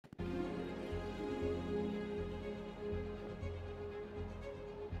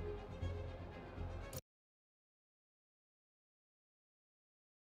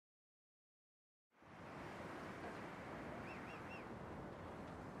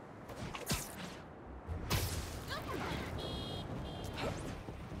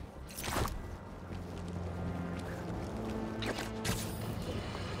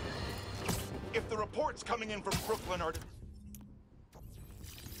reports coming in from Brooklyn are...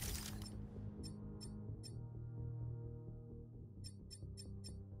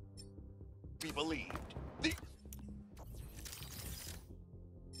 be believed. The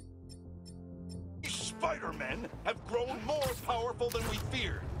Spider-Men have grown more powerful than we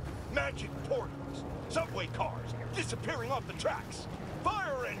feared. Magic portals, subway cars disappearing off the tracks,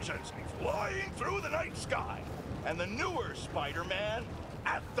 fire engines flying through the night sky, and the newer Spider-Man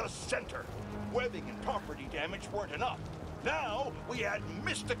at the center. Webbing and property damage weren't enough. Now we add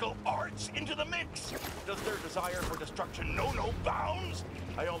mystical arts into the mix. Does their desire for destruction know no bounds?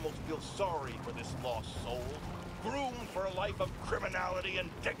 I almost feel sorry for this lost soul, groomed for a life of criminality and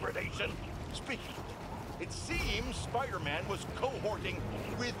degradation. Speaking of it, it seems Spider-Man was cohorting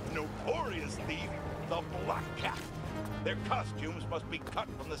with notorious thief, the Black Cat. Their costumes must be cut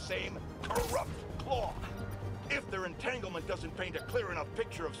from the same corrupt cloth. If their entanglement doesn't paint a clear enough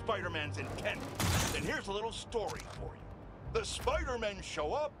picture of Spider-Man's intent, then here's a little story for you. The Spider-Men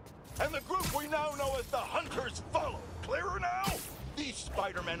show up, and the group we now know as the Hunters follow. Clearer now? These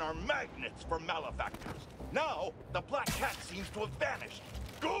Spider-Men are magnets for malefactors. Now, the Black Cat seems to have vanished.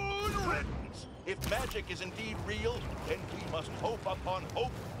 Good riddance! If magic is indeed real, then we must hope upon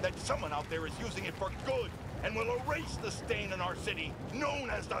hope that someone out there is using it for good and will erase the stain in our city known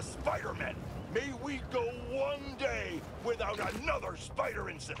as the Spider-Men. May we go one day without another spider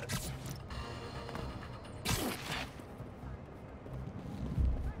incident.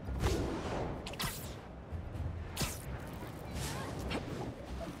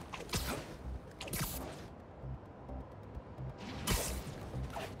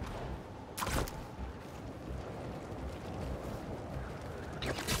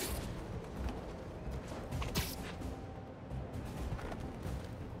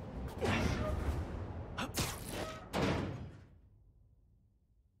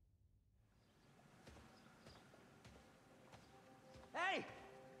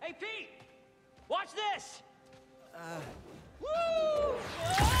 Hey, Pete! Watch this! Woo!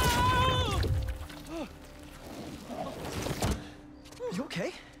 You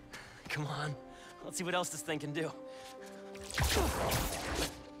okay? Come on. Let's see what else this thing can do.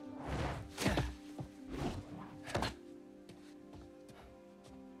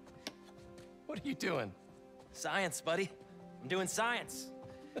 What are you doing? Science, buddy. I'm doing science.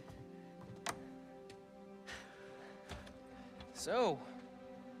 So,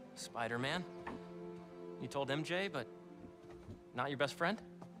 Spider-Man, you told MJ, but not your best friend?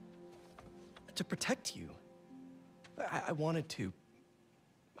 To protect you. I wanted to.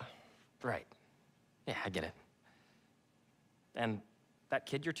 Right. Yeah, I get it. And that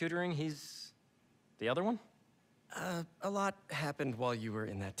kid you're tutoring, he's the other one? A lot happened while you were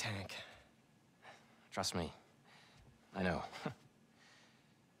in that tank. Trust me, I know.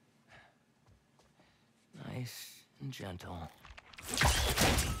 Nice and gentle.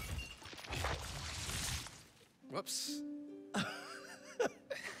 Whoops.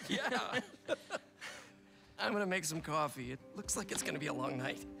 Yeah. I'm gonna make some coffee. It looks like it's gonna be a long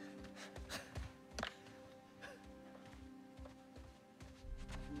night.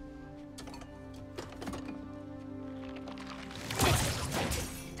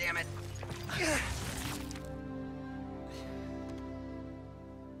 Damn it.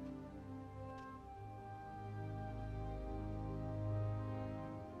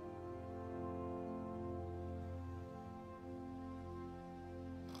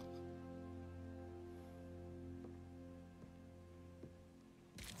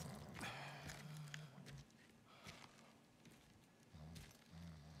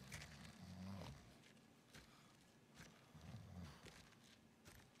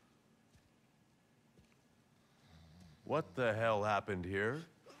 What the hell happened here?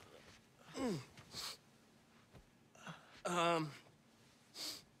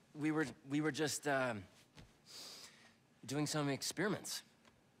 We were just, doing some experiments.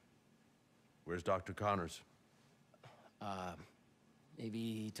 Where's Dr. Connors? Maybe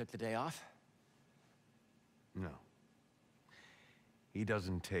he took the day off? No. He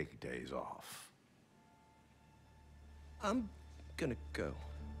doesn't take days off. I'm gonna go.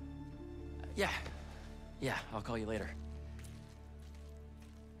 Yeah, I'll call you later.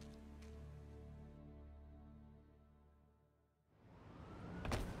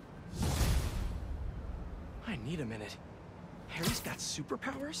 I need a minute. Harry's got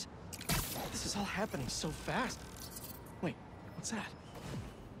superpowers? This is all happening so fast. Wait, what's that?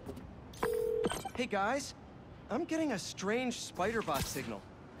 Hey guys, I'm getting a strange Spider-Bot signal.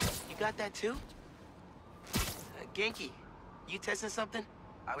 You got that too? Genki, you testing something?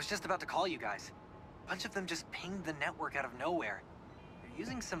 I was just about to call you guys. A bunch of them just pinged the network out of nowhere. They're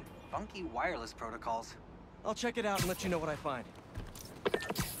using some funky wireless protocols. I'll check it out and let you know what I find.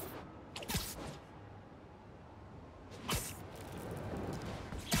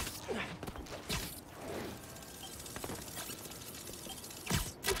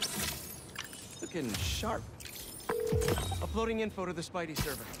 Looking sharp. Uploading info to the Spidey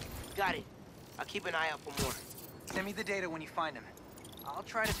server. Got it. I'll keep an eye out for more. Send me the data when you find him. I'll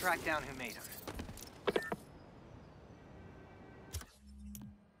try to track down who made him.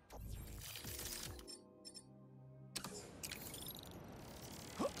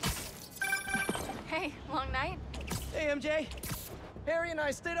 Hey, long night? Hey, MJ. Harry and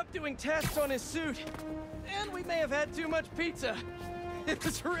I stayed up doing tests on his suit. And we may have had too much pizza. It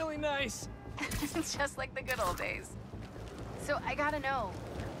was really nice. It's just like the good old days. So I gotta know,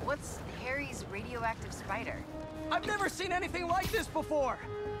 what's Harry's radioactive spider? I've never seen anything like this before.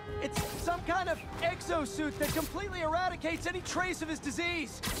 It's some kind of exosuit that completely eradicates any trace of his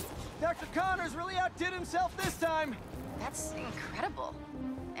disease. Dr. Connors really outdid himself this time. That's incredible.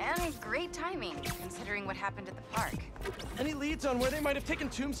 And great timing, considering what happened at the park. Any leads on where they might have taken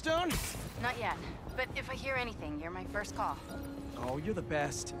Tombstone? Not yet, but if I hear anything, you're my first call. Oh, you're the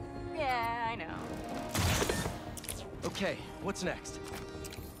best. Yeah, I know. Okay, what's next?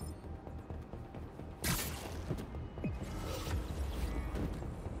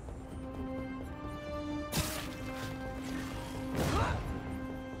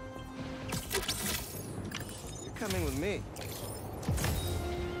 You're coming with me.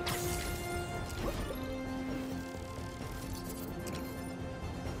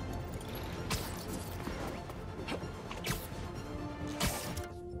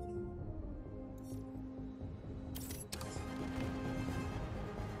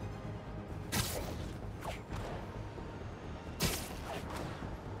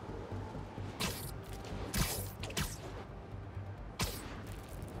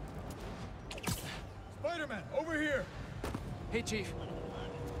 Spiderman, over here! Hey, Chief.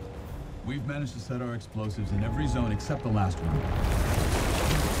 We've managed to set our explosives in every zone except the last one.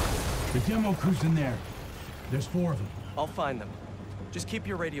 The demo crew's in there. There's 4 of them. I'll find them. Just keep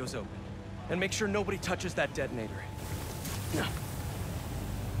your radios open. And make sure nobody touches that detonator.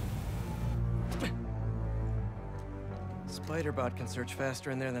 Spiderbot can search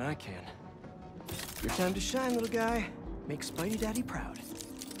faster in there than I can. Your time to shine, little guy. Make Spidey Daddy proud.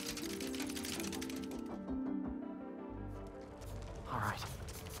 All right.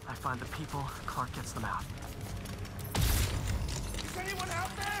 I find the people, Clark gets them out. Is anyone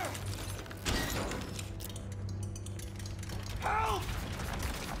out there? Help!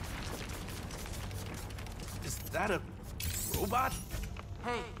 Is that a robot?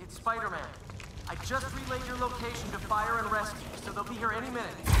 Hey, it's Spider-Man. I just relayed your location to fire and rescue, so they'll be here any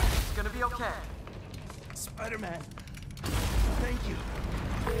minute. It's gonna be okay. Spider-Man. Thank you.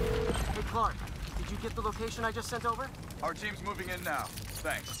 Hey, Clark, did you get the location I just sent over? Our team's moving in now.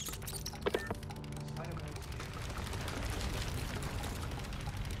 Thanks.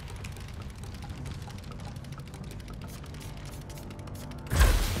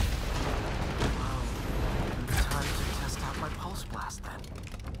 Time to test out my pulse blast, then.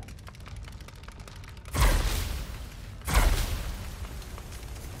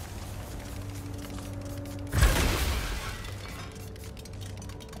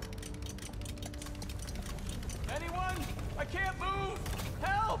 Anyone? I can't move!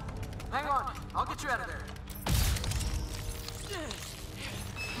 Help! Hang on, I'll get you out of there.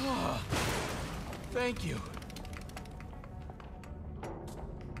 Thank you.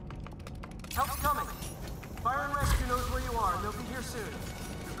 Help's coming. Fire and rescue knows where you are, and they'll be here soon.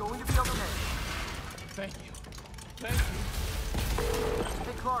 You're going to be okay. Thank you. Thank you.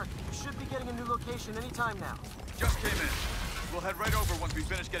 Hey, Clark, you should be getting a new location anytime now. Just came in. We'll head right over once we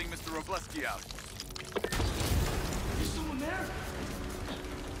finish getting Mr. Robleski out. Is someone there?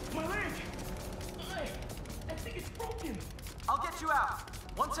 My leg! I think it's broken. I'll get you out.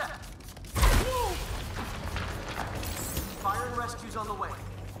 One sec. Whoa! Fire and rescue's on the way.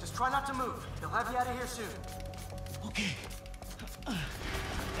 Just try not to move. They'll have you out of here soon. Okay.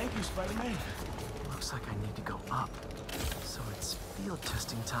 Thank you, Spider-Man. Looks like I need to go up. So it's field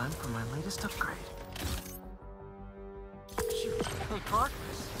testing time for my latest upgrade. Shoot. Hey, Clark,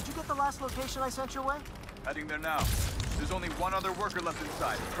 did you get the last location I sent your way? Heading there now. There's only one other worker left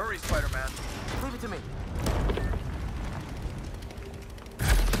inside. Hurry, Spider-Man. Leave it to me.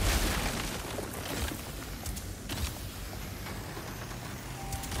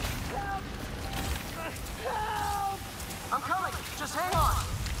 I'm coming! Just hang on!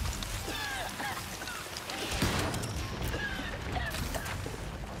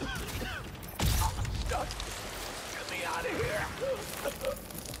 Get me out of here!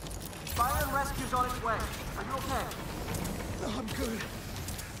 is on its way. Are you okay? No, I'm good.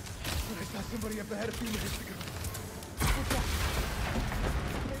 But I saw somebody up ahead a few minutes ago.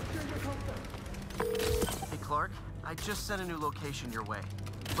 Hey, Clark. I just sent a new location your way.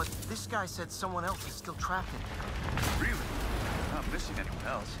 But this guy said someone else is still trapped in here. Really? I'm not missing anyone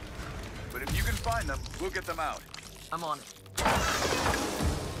else. But if you can find them, we'll get them out. I'm on it.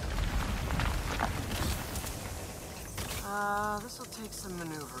 This'll take some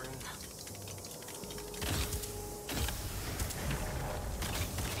maneuvering.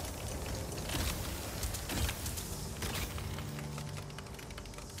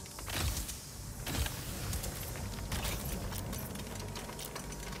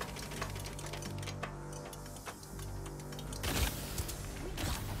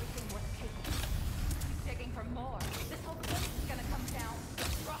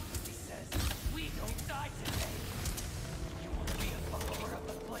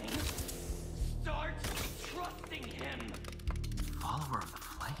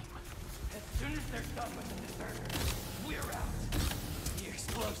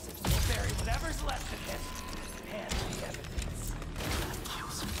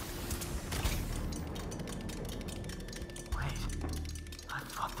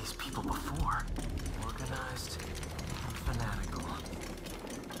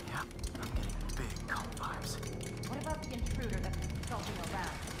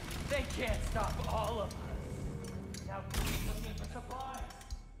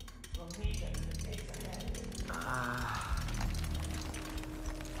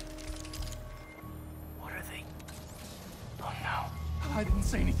 I didn't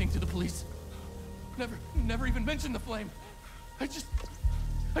say anything to the police. Never even mentioned the flame. I just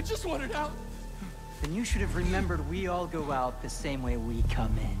wanted out. Then you should have remembered we all go out the same way we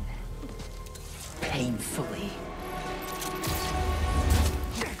come in. Painfully.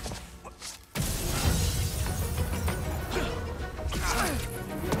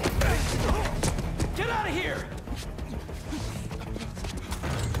 Get out of here!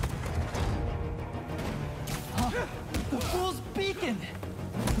 The fool's beacon!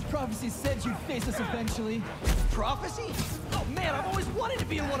 The prophecy said you'd face us eventually. Prophecy? Oh man, I've always wanted to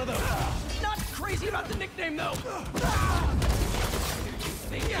be in one of those. Not crazy about the nickname though.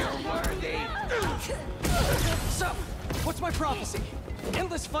 Think you're worthy? So, what's my prophecy?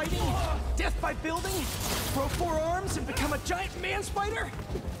 Endless fighting? Death by building? Grow 4 arms and become a giant man spider?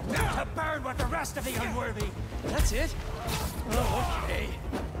 To burn with the rest of the unworthy. That's it? Oh, okay.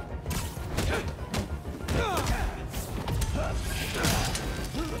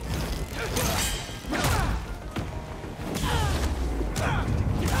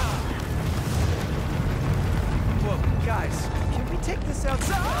 Whoa, guys, can we take this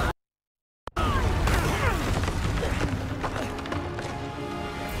outside?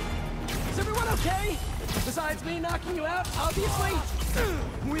 Is everyone okay? Besides me knocking you out, obviously?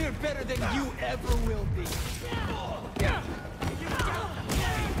 We're better than you ever will be.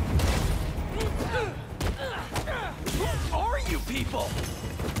 Who are you people?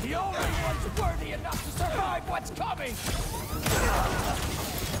 The only ones worthy enough to survive what's coming!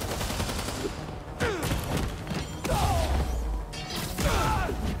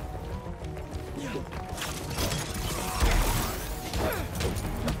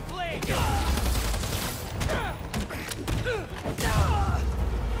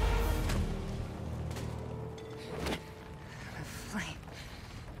 The flame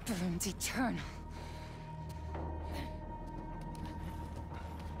burns eternal.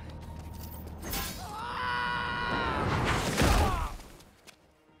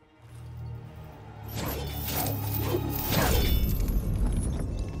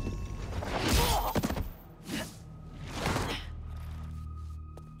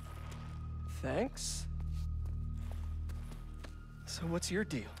 Thanks. So what's your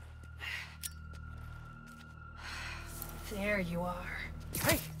deal? There you are.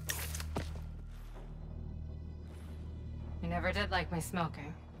 Hey! You never did like my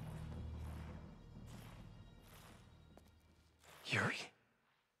smoking. Yuri?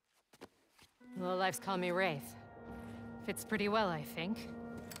 Lowlifes call me Wraith. Fits pretty well, I think.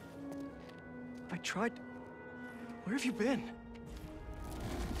 I tried... Where have you been?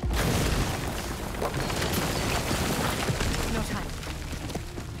 No time.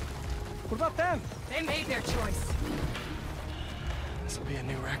 What about them? They made their choice. This'll be a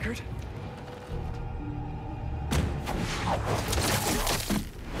new record.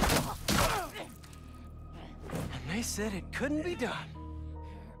 And they said it couldn't be done.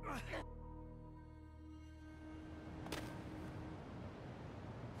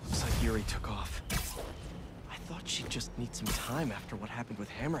 Looks like Yuri took off. I thought she'd just need some time after what happened with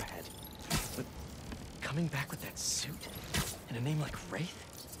Hammerhead. But coming back with that suit? And a name like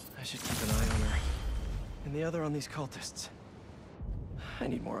Wraith? I should keep an eye on her. And the other on these cultists. I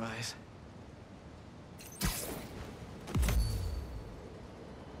need more eyes.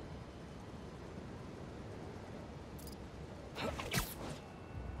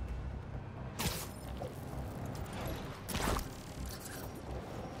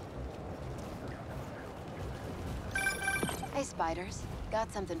 Hey, Spiders.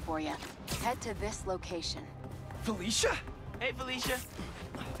 Got something for you. Head to this location. Felicia? Hey, Felicia.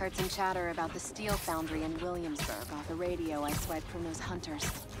 Heard some chatter about the steel foundry in Williamsburg off the radio I swiped from those hunters.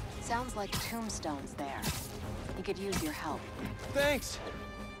 Sounds like Tombstone's there. He could use your help. Thanks.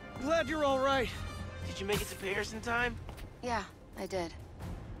 Glad you're all right. Did you make it to Paris in time? Yeah, I did.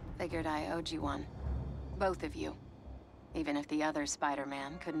 Figured I owed you one. Both of you. Even if the other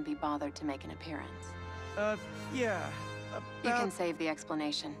Spider-Man couldn't be bothered to make an appearance. Yeah. You can save the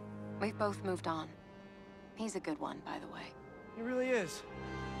explanation. We've both moved on. He's a good one, by the way. He really is.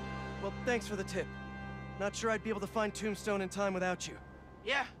 Well, thanks for the tip. Not sure I'd be able to find Tombstone in time without you.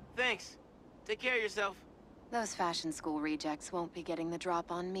 Yeah, thanks. Take care of yourself. Those fashion school rejects won't be getting the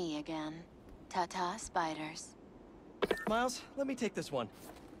drop on me again. Ta-ta, Spiders. Miles, let me take this one.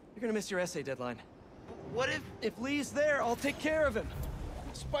 You're gonna miss your essay deadline. What if... If Lee's there, I'll take care of him.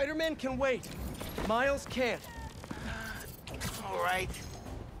 Spider-Man can wait. Miles can't. All right.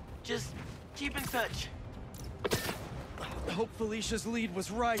 Just keep in touch. I hope Felicia's lead was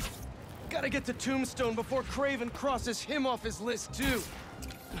right. Gotta get to Tombstone before Craven crosses him off his list, too.